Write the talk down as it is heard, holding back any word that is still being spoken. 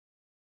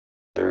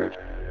Third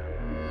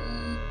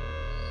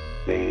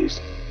phase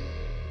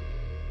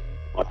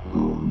of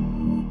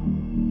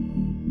moon.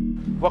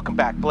 Welcome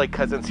back, Blake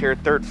Cousins here,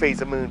 third phase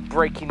of moon.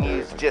 Breaking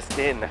news just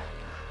in.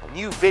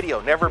 New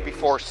video never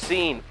before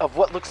seen of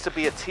what looks to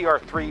be a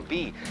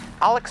TR3B.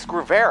 Alex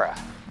Rivera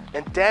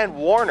and Dan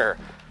Warner,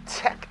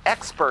 tech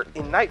expert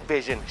in night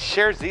vision,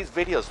 shares these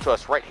videos to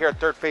us right here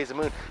at third phase of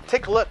moon.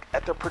 Take a look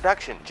at their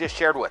production just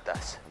shared with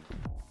us.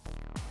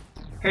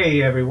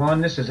 Hey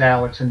everyone, this is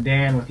Alex and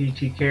Dan with ET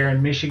Care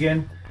in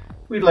Michigan.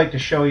 We'd like to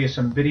show you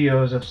some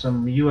videos of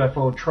some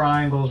UFO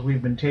triangles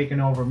we've been taking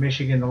over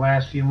Michigan the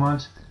last few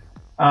months.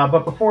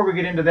 But before we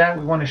get into that,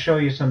 we want to show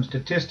you some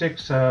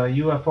statistics,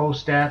 UFO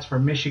stats for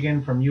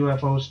Michigan from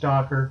UFO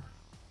Stalker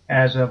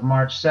as of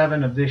March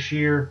 7 of this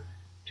year,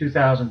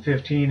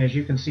 2015. As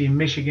you can see,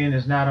 Michigan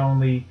is not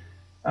only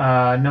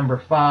number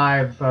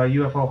 5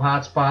 UFO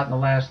hotspot in the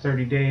last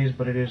 30 days,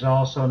 but it is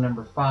also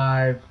number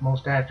 5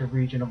 most active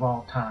region of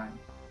all time.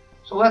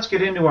 So let's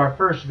get into our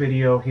first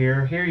video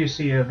here. Here you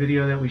see a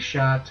video that we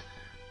shot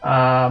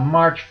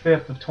March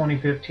 5th of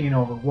 2015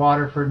 over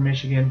Waterford,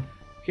 Michigan.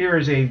 Here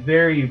is a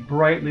very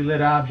brightly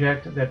lit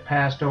object that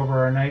passed over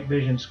our night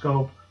vision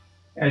scope.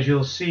 As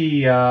you'll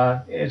see,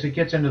 as it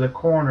gets into the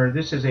corner,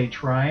 this is a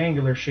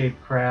triangular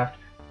shaped craft.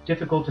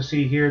 Difficult to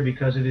see here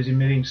because it is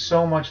emitting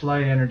so much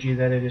light energy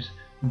that it is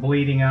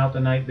bleeding out the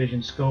night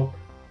vision scope.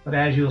 But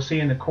as you'll see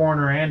in the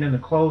corner and in the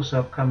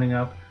close-up coming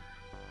up,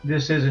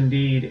 this is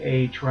indeed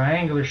a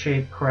triangular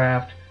shaped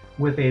craft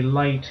with a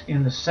light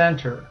in the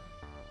center.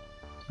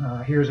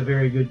 Here's a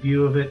very good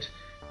view of it.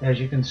 As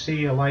you can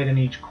see, a light in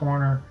each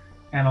corner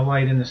and a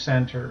light in the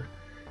center.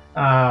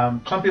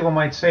 Some people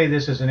might say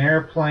this is an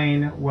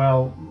airplane.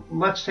 Well,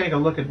 let's take a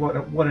look at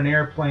what an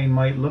airplane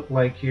might look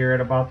like here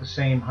at about the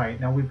same height.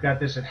 Now we've got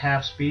this at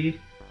half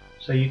speed,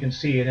 so you can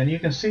see it. And you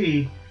can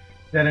see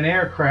that an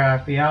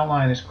aircraft, the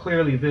outline is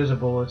clearly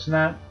visible. It's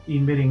not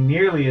emitting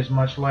nearly as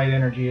much light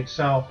energy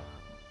itself,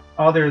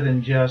 other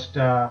than just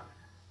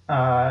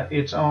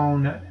its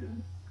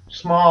own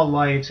small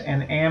lights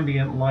and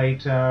ambient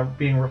light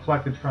being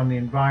reflected from the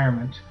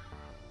environment.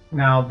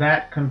 Now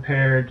that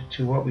compared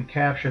to what we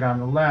captured on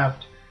the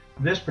left,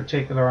 this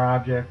particular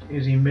object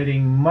is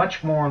emitting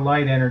much more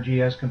light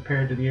energy as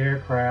compared to the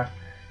aircraft,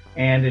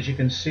 and as you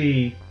can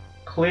see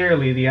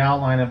clearly the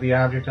outline of the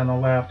object on the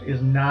left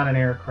is not an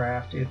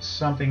aircraft. It's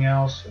something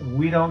else.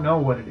 We don't know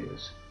what it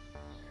is.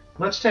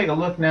 Let's take a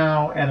look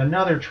now at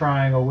another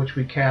triangle which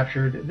we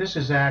captured. This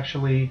is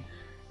actually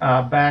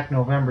back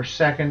November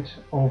 2nd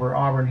over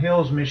Auburn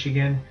Hills,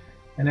 Michigan.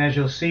 And as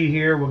you'll see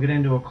here, we'll get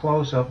into a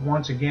close-up.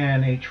 Once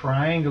again, a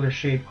triangular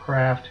shaped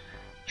craft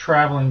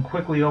traveling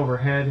quickly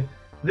overhead.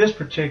 This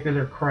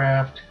particular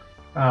craft,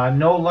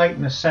 no light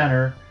in the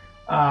center,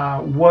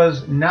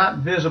 was not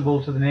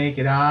visible to the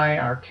naked eye.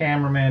 Our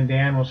cameraman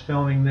Dan was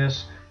filming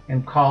this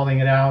and calling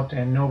it out,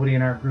 and nobody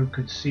in our group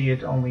could see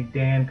it. Only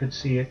Dan could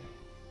see it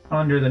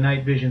under the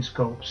night vision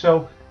scope.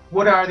 So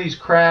what are these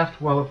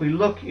craft? Well, if we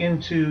look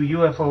into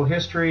UFO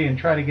history and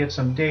try to get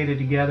some data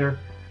together,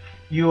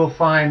 you will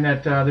find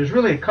that there's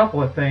really a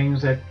couple of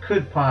things that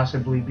could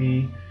possibly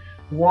be.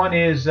 One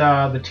is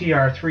the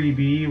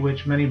TR3B,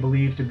 which many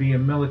believe to be a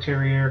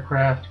military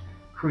aircraft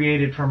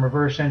created from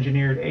reverse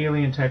engineered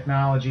alien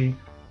technology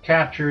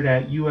captured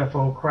at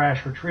UFO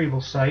crash retrieval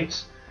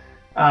sites.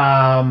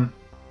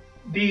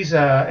 These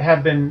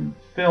have been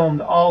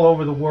filmed all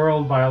over the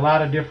world by a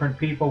lot of different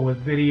people with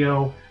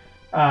video.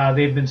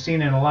 They've been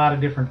seen in a lot of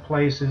different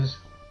places.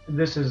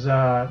 This is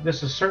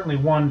certainly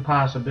one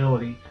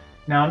possibility.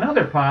 Now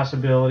another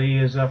possibility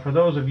is for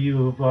those of you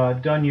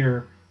who've done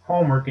your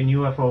homework in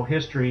UFO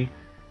history,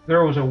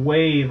 there was a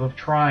wave of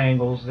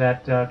triangles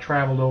that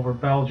traveled over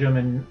Belgium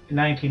in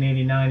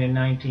 1989 and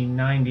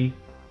 1990.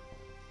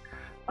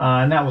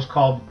 And that was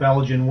called the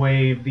Belgian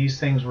wave. These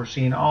things were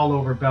seen all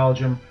over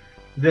Belgium.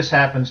 This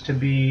happens to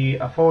be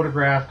a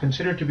photograph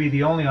considered to be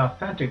the only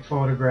authentic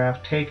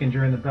photograph taken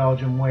during the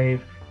Belgian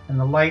wave, and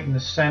the light in the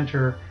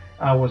center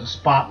was a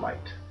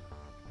spotlight.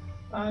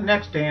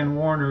 Next, Dan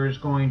Warner is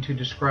going to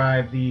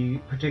describe the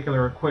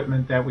particular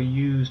equipment that we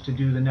use to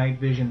do the night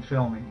vision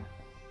filming.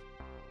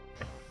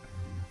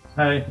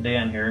 Hi,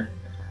 Dan here.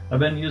 I've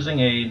been using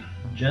a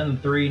Gen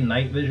 3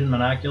 night vision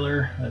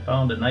monocular I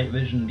found at Night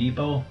Vision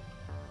Depot.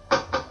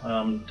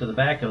 To the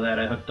back of that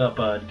I hooked up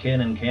a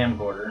Canon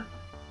camcorder.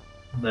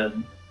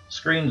 The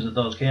screens that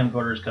those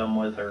camcorders come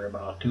with are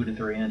about 2 to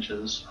 3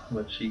 inches,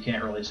 which you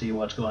can't really see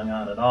what's going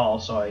on at all,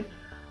 so I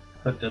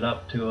hooked it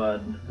up to a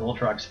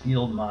Ultrox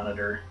field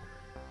monitor.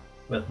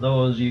 With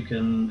those you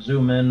can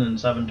zoom in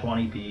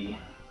 720p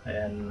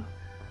and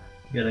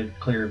get a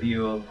clear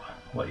view of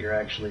what you're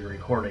actually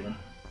recording.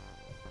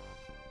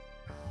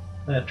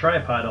 That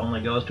tripod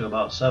only goes to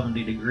about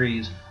 70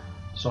 degrees,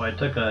 so I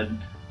took a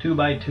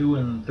 2x2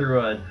 and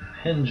threw a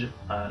hinge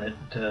on it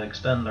to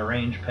extend the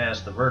range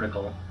past the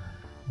vertical.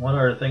 One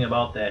other thing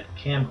about that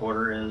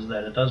camcorder is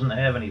that it doesn't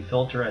have any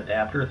filter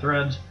adapter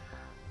threads,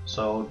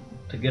 so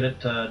to get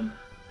it to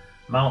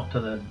mount to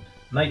the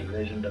night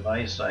vision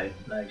device, I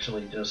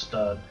actually just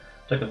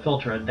took a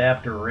filter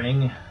adapter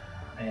ring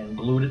and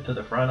glued it to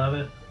the front of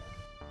it.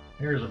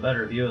 Here's a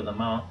better view of the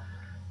mount.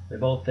 They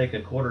both take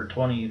a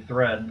 1/4-20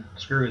 thread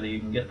screw that you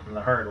can get from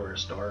the hardware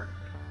store.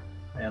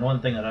 And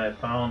one thing that I've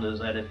found is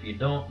that if you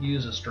don't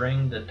use a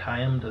string to tie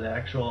them to the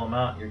actual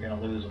amount, you're going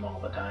to lose them all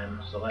the time.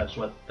 So that's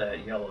what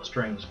that yellow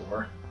string's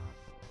for.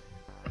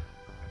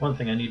 One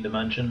thing I need to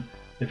mention,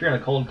 if you're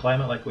in a cold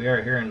climate like we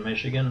are here in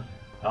Michigan,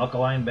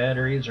 alkaline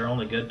batteries are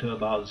only good to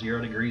about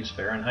 0 degrees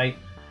Fahrenheit.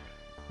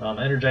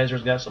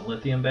 Energizer's got some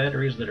lithium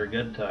batteries that are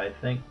good to, I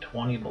think,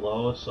 20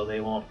 below, so they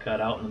won't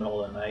cut out in the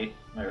middle of the night.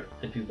 Or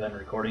if you've been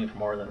recording for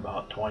more than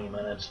about 20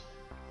 minutes,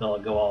 they'll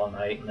go all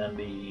night and then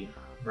be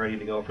ready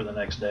to go for the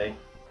next day.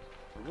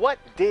 What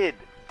did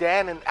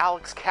Dan and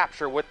Alex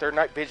capture with their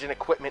night vision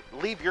equipment?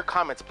 Leave your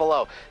comments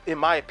below. In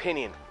my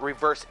opinion,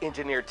 reverse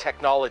engineered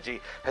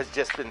technology has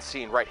just been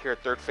seen right here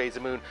at Third Phase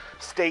of Moon.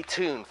 Stay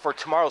tuned for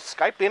tomorrow's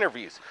Skype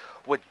interviews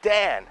with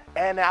Dan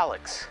and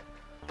Alex.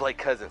 Blake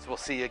Cousins, we'll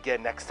see you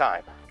again next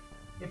time.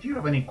 If you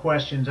have any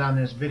questions on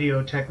this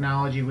video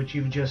technology which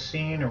you've just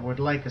seen, or would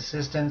like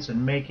assistance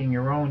in making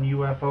your own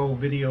UFO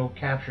video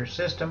capture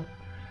system,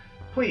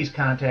 please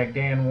contact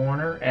Dan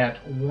Warner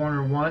at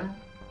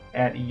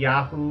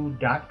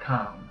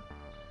warner1@yahoo.com.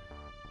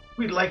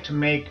 We'd like to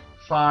make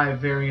 5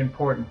 very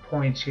important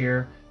points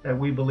here that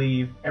we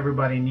believe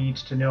everybody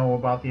needs to know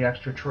about the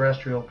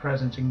extraterrestrial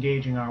presence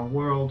engaging our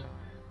world.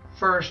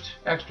 First,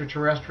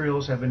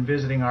 extraterrestrials have been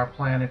visiting our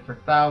planet for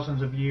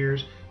thousands of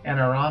years and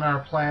are on our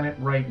planet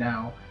right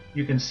now.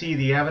 You can see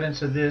the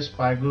evidence of this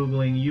by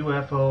Googling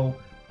UFO,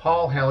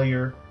 Paul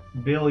Hellyer,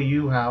 Bill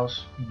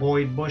Uhouse,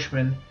 Boyd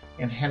Bushman,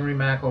 and Henry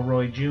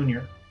McElroy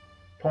Jr.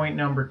 Point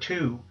number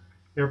 2,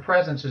 their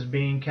presence is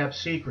being kept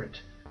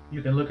secret.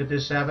 You can look at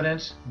this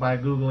evidence by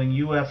Googling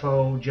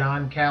UFO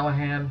John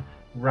Callahan,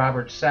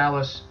 Robert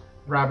Salas,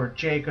 Robert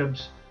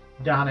Jacobs,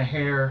 Donna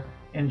Hare,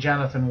 and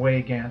Jonathan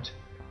Weygant.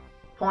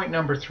 Point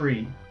number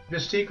 3,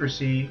 this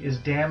secrecy is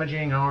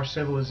damaging our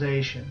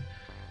civilization.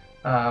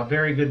 A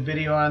very good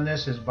video on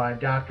this is by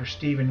Dr.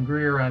 Stephen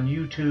Greer on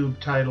YouTube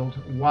titled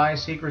Why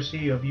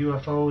Secrecy of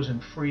UFOs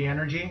and Free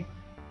Energy,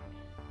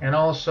 and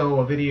also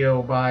a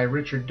video by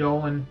Richard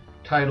Dolan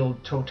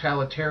titled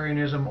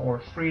Totalitarianism or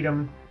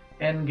Freedom,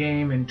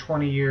 Endgame in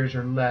 20 Years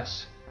or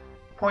Less.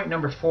 Point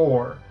number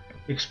 4,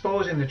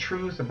 exposing the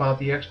truth about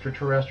the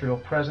extraterrestrial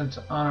presence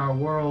on our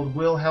world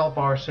will help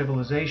our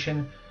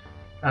civilization,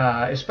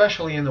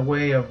 especially in the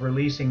way of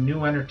releasing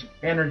new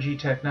energy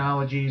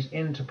technologies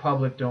into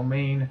public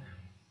domain.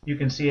 You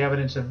can see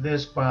evidence of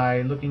this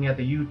by looking at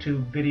the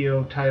YouTube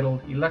video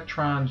titled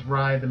Electrons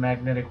Ride the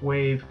Magnetic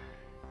Wave,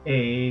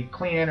 a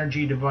clean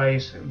energy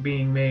device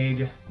being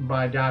made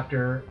by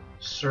Dr.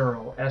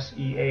 Searle,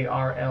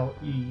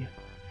 S-E-A-R-L-E.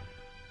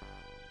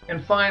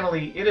 And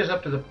finally, it is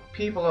up to the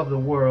people of the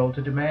world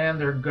to demand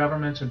their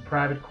governments and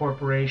private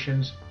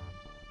corporations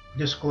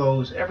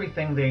disclose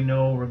everything they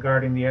know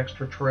regarding the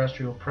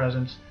extraterrestrial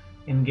presence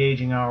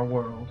engaging our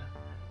world.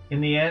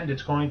 In the end,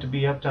 it's going to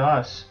be up to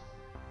us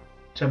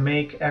to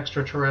make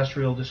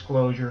extraterrestrial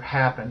disclosure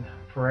happen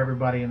for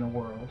everybody in the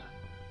world.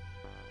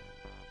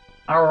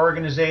 Our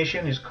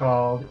organization is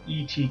called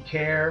ET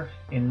Care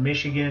in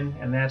Michigan,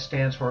 and that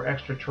stands for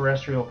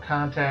Extraterrestrial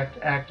Contact,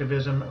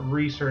 Activism,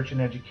 Research,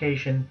 and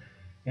Education,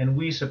 and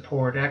we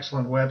support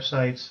excellent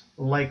websites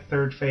like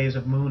Third Phase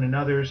of Moon and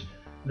others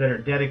that are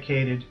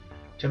dedicated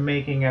to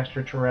making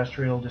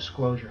extraterrestrial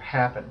disclosure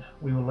happen.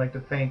 We would like to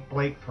thank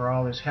Blake for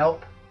all his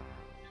help.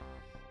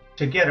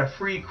 To get a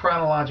free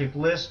chronologic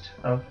list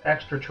of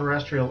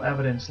extraterrestrial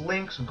evidence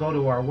links, go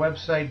to our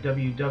website,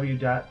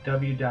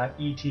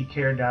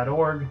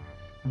 www.etcare.org.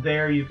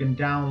 There you can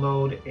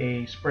download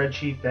a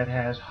spreadsheet that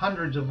has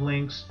hundreds of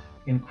links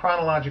in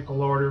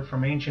chronological order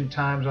from ancient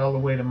times all the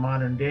way to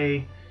modern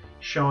day,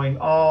 showing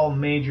all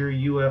major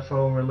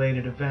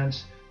UFO-related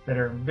events that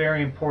are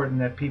very important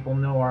that people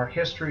know our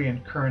history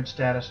and current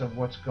status of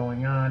what's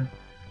going on.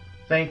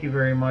 Thank you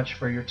very much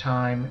for your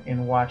time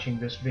in watching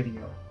this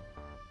video.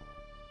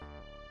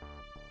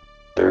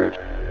 Third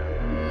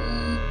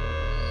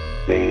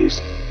Phase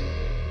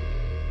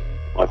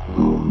of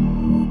Moon.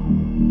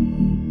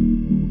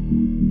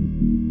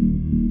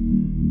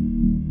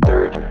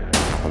 Third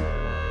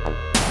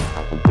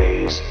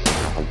Phase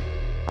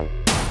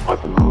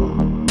of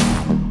Moon.